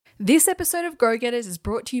This episode of Grow Getters is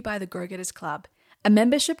brought to you by the Grow Getters Club, a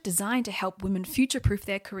membership designed to help women future-proof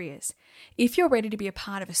their careers. If you're ready to be a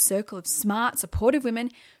part of a circle of smart, supportive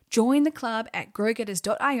women, join the club at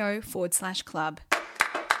growgetters.io/club.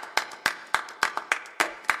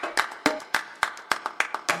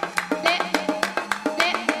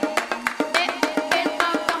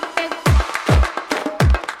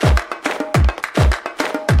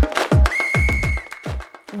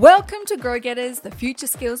 Welcome to Grow Getters, the Future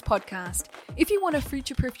Skills Podcast. If you want to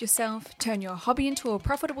future-proof yourself, turn your hobby into a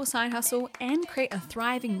profitable side hustle, and create a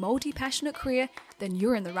thriving, multi-passionate career, then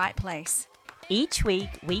you're in the right place. Each week,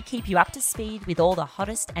 we keep you up to speed with all the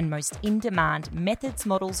hottest and most in-demand methods,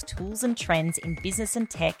 models, tools, and trends in business and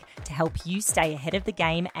tech to help you stay ahead of the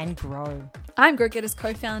game and grow. I'm Grow Getters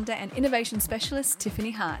co-founder and innovation specialist,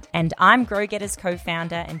 Tiffany Hart. And I'm Grow Getters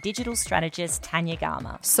co-founder and digital strategist, Tanya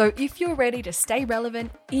Garma. So if you're ready to stay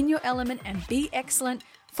relevant, in your element, and be excellent,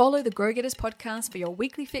 follow the Grow Getters podcast for your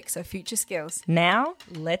weekly fix of future skills. Now,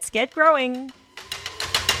 let's get growing.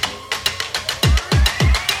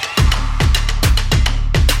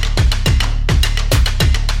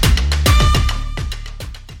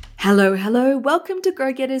 Hello. Welcome to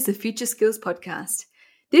Grow Getters, the Future Skills Podcast.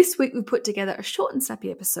 This week, we put together a short and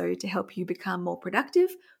snappy episode to help you become more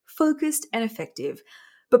productive, focused, and effective.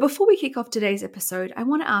 But before we kick off today's episode, I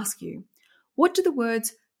want to ask you, what do the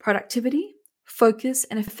words productivity, focus,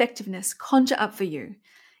 and effectiveness conjure up for you?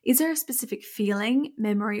 Is there a specific feeling,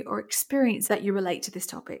 memory, or experience that you relate to this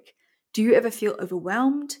topic? Do you ever feel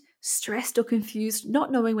overwhelmed, stressed, or confused,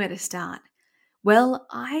 not knowing where to start? Well,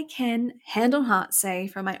 I can, hand on heart, say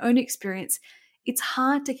from my own experience, it's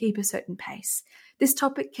hard to keep a certain pace. This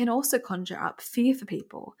topic can also conjure up fear for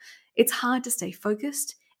people. It's hard to stay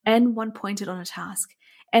focused and one-pointed on a task.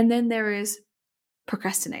 And then there is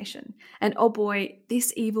procrastination. And oh boy,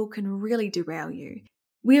 this evil can really derail you.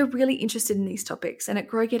 We are really interested in these topics, and at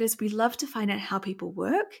Grow Getters, we love to find out how people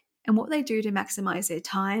work and what they do to maximize their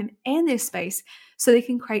time and their space so they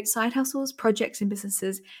can create side hustles, projects, and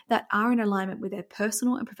businesses that are in alignment with their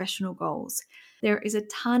personal and professional goals. There is a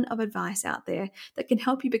ton of advice out there that can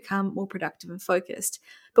help you become more productive and focused.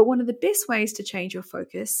 But one of the best ways to change your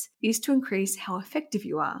focus is to increase how effective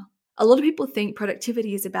you are. A lot of people think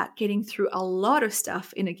productivity is about getting through a lot of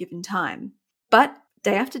stuff in a given time. But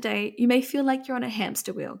day after day, you may feel like you're on a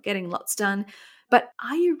hamster wheel, getting lots done. But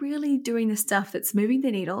are you really doing the stuff that's moving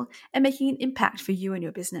the needle and making an impact for you and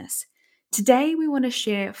your business? Today, we want to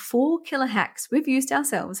share 4 killer hacks we've used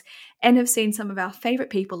ourselves and have seen some of our favorite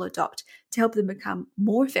people adopt to help them become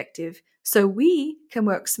more effective so we can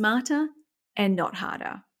work smarter and not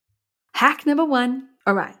harder. Hack number 1.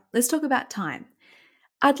 All right, let's talk about time.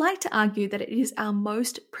 I'd like to argue that it is our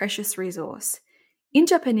most precious resource. In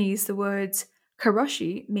Japanese, the words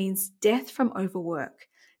karoshi means death from overwork.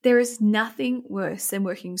 There is nothing worse than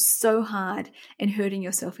working so hard and hurting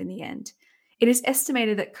yourself in the end. It is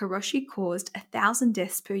estimated that karoshi caused 1,000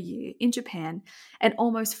 deaths per year in Japan, and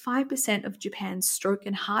almost 5% of Japan's stroke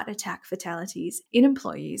and heart attack fatalities in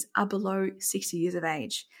employees are below 60 years of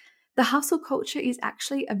age. The hustle culture is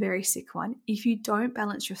actually a very sick one if you don't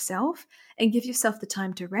balance yourself and give yourself the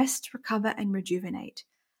time to rest, recover, and rejuvenate.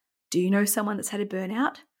 Do you know someone that's had a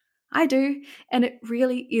burnout? I do, and it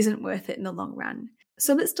really isn't worth it in the long run.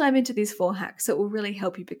 So let's dive into these 4 hacks that will really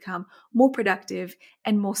help you become more productive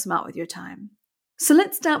and more smart with your time. So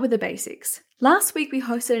let's start with the basics. Last week, we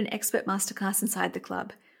hosted an expert masterclass inside the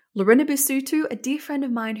club. Lorena Bisutu, a dear friend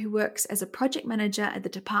of mine who works as a project manager at the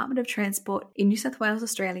Department of Transport in New South Wales,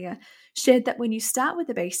 Australia, shared that when you start with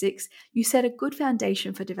the basics, you set a good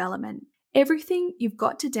foundation for development. Everything you've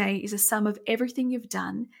got today is a sum of everything you've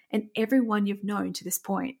done and everyone you've known to this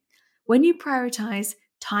point. When you prioritize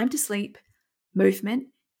time to sleep, movement,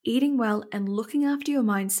 eating well, and looking after your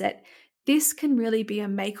mindset, this can really be a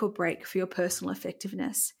make or break for your personal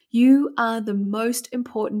effectiveness. You are the most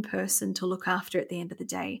important person to look after at the end of the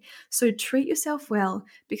day. So treat yourself well,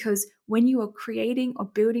 because when you are creating or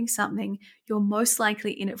building something, you're most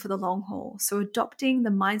likely in it for the long haul. So adopting the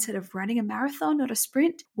mindset of running a marathon, not a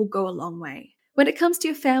sprint, will go a long way. When it comes to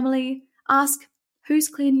your family, ask who's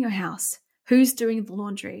cleaning your house? Who's doing the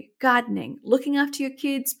laundry, gardening, looking after your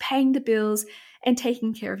kids, paying the bills, and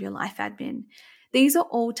taking care of your life admin? These are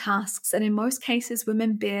all tasks, and in most cases,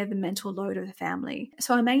 women bear the mental load of the family.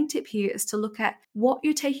 So our main tip here is to look at what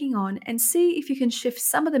you're taking on and see if you can shift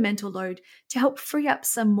some of the mental load to help free up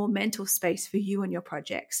some more mental space for you and your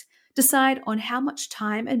projects. Decide on how much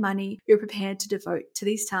time and money you're prepared to devote to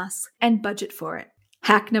these tasks and budget for it.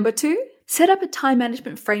 Hack number 2, set up a time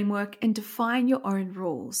management framework and define your own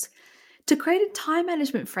rules. To create a time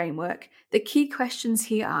management framework, the key questions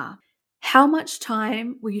here are: How much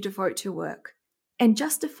time will you devote to work? And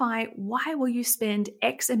justify why will you spend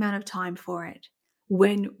X amount of time for it?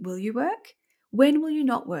 When will you work? When will you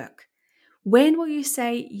not work? When will you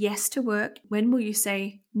say yes to work? When will you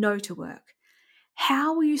say no to work?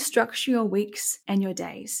 How will you structure your weeks and your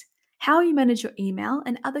days? How will you manage your email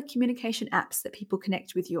and other communication apps that people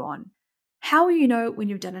connect with you on? How will you know when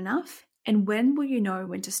you've done enough? And when will you know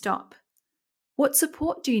when to stop? What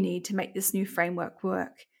support do you need to make this new framework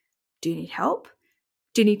work? Do you need help?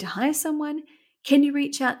 Do you need to hire someone? Can you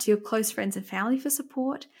reach out to your close friends and family for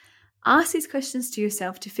support? Ask these questions to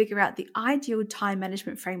yourself to figure out the ideal time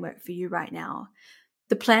management framework for you right now.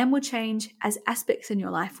 The plan will change as aspects in your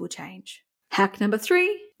life will change. Hack number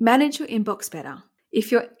 3, manage your inbox better.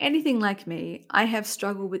 If you're anything like me, I have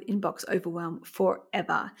struggled with inbox overwhelm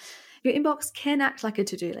forever. Your inbox can act like a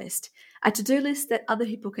to-do list that other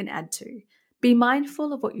people can add to. Be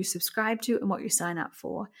mindful of what you subscribe to and what you sign up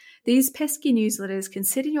for. These pesky newsletters can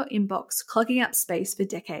sit in your inbox, clogging up space for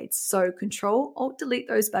decades. So Control-Alt-Delete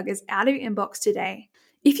those buggers out of your inbox today.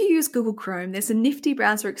 If you use Google Chrome, there's a nifty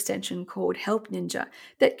browser extension called Help Ninja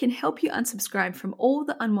that can help you unsubscribe from all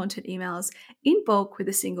the unwanted emails in bulk with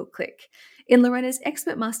a single click. In Lorena's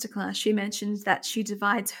Expert Masterclass, she mentioned that she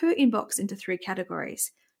divides her inbox into 3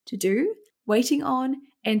 categories: to do, waiting on,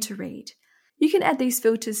 and to read. You can add these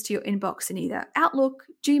filters to your inbox in either Outlook,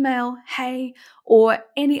 Gmail, Hey, or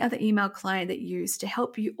any other email client that you use to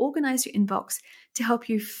help you organize your inbox to help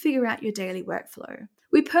you figure out your daily workflow.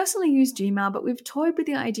 We personally use Gmail, but we've toyed with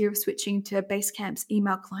the idea of switching to Basecamp's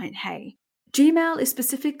email client, Hey. Gmail is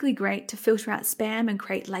specifically great to filter out spam and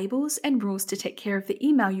create labels and rules to take care of the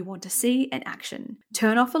email you want to see and action.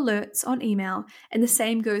 Turn off alerts on email, and the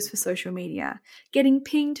same goes for social media. Getting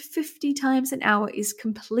pinged 50 times an hour is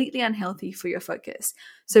completely unhealthy for your focus.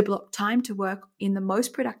 So block time to work in the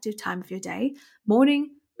most productive time of your day: morning,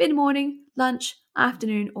 mid-morning, lunch,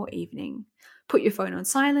 afternoon, or evening. Put your phone on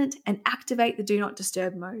silent and activate the do not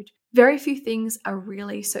disturb mode. Very few things are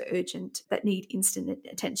really so urgent that need instant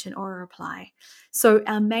attention or a reply. So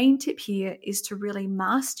our main tip here is to really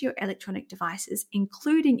master your electronic devices,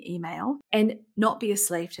 including email, and not be a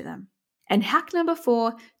slave to them. And hack number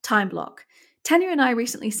 4, time block. Tanya and I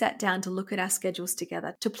recently sat down to look at our schedules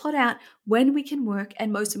together to plot out when we can work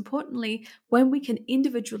and, most importantly, when we can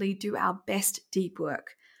individually do our best deep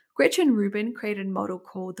work. Gretchen Rubin created a model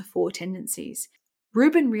called the 4 tendencies.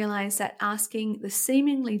 Rubin realized that asking the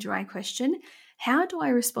seemingly dry question, how do I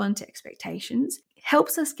respond to expectations,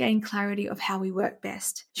 helps us gain clarity of how we work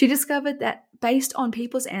best. She discovered that based on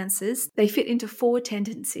people's answers, they fit into 4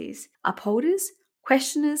 tendencies: upholders,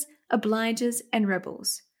 questioners, obligers, and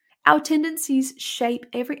rebels. Our tendencies shape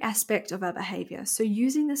every aspect of our behavior, so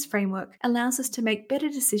using this framework allows us to make better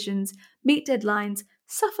decisions, meet deadlines,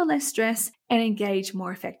 suffer less stress, and engage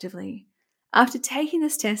more effectively. After taking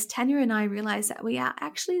this test, Tanya and I realized that we are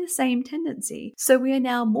actually the same tendency, so we are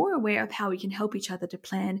now more aware of how we can help each other to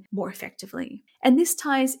plan more effectively. And this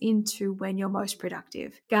ties into when you're most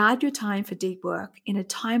productive. Guard your time for deep work in a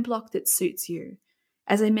time block that suits you.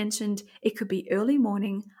 As I mentioned, it could be early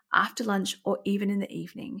morning, after lunch, or even in the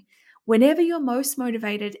evening. Whenever you're most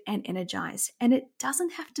motivated and energized, and it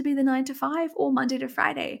doesn't have to be the 9 to 5 or Monday to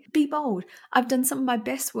Friday. Be bold. I've done some of my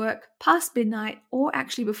best work past midnight or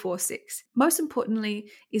actually before 6. Most importantly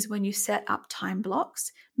is when you set up time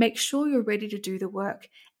blocks, make sure you're ready to do the work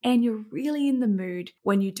and you're really in the mood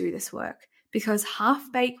when you do this work, because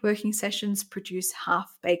half-baked working sessions produce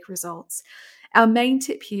half-baked results. Our main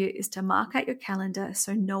tip here is to mark out your calendar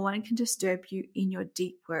so no one can disturb you in your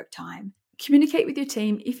deep work time. Communicate with your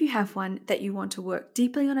team, if you have one, that you want to work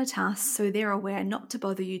deeply on a task so they're aware not to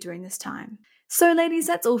bother you during this time. So ladies,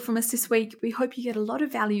 that's all from us this week. We hope you get a lot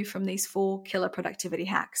of value from these 4 killer productivity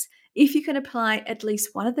hacks. If you can apply at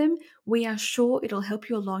least one of them, we are sure it'll help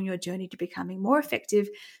you along your journey to becoming more effective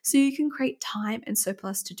so you can create time and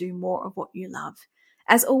surplus to do more of what you love.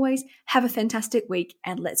 As always, have a fantastic week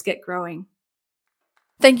and let's get growing.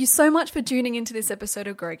 Thank you so much for tuning into this episode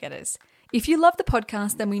of Grow Getters. If you love the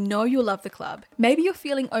podcast, then we know you'll love the club. Maybe you're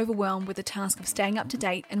feeling overwhelmed with the task of staying up to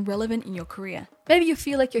date and relevant in your career. Maybe you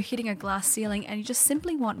feel like you're hitting a glass ceiling and you just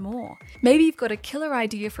simply want more. Maybe you've got a killer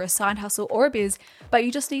idea for a side hustle or a biz, but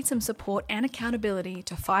you just need some support and accountability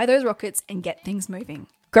to fire those rockets and get things moving.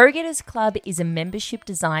 Go-Getters Club is a membership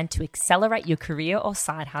designed to accelerate your career or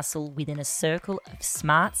side hustle within a circle of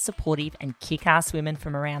smart, supportive, and kick-ass women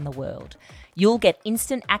from around the world. You'll get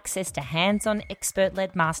instant access to hands-on,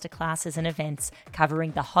 expert-led masterclasses and events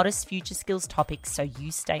covering the hottest future skills topics so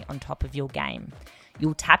you stay on top of your game.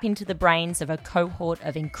 You'll tap into the brains of a cohort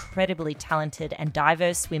of incredibly talented and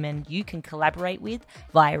diverse women you can collaborate with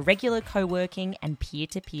via regular co-working and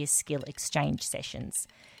peer-to-peer skill exchange sessions.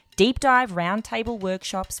 Deep dive roundtable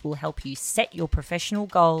workshops will help you set your professional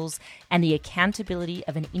goals, and the accountability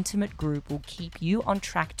of an intimate group will keep you on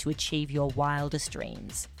track to achieve your wildest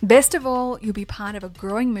dreams. Best of all, you'll be part of a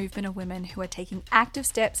growing movement of women who are taking active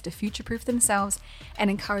steps to future-proof themselves and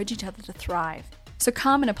encourage each other to thrive. So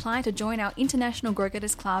come and apply to join our International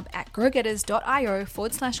Go-Getters Club at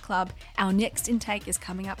gogetters.io/club. Our next intake is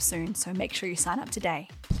coming up soon, so make sure you sign up today.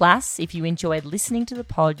 Plus, if you enjoyed listening to the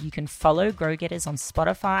pod, you can follow Go-Getters on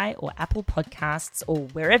Spotify or Apple Podcasts or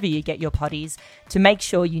wherever you get your poddies to make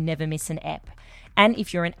sure you never miss an ep. And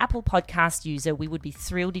if you're an Apple Podcast user, we would be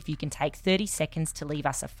thrilled if you can take 30 seconds to leave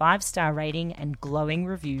us a 5-star rating and glowing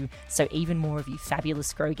review so even more of you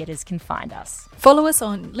fabulous Go-Getters can find us. Follow us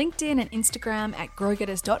on LinkedIn and Instagram at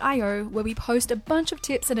gogetters.io, where we post a bunch of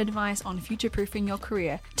tips and advice on future-proofing your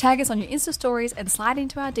career. Tag us on your Insta stories and slide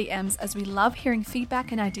into our DMs, as we love hearing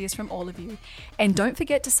feedback and ideas from all of you. And don't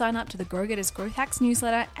forget to sign up to the Go-Getters Growth Hacks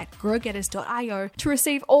newsletter at gogetters.io to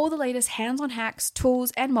receive all the latest hands-on hacks,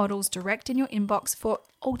 tools, and models direct in your inbox for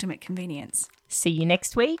ultimate convenience. See you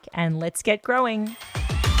next week, and let's get growing.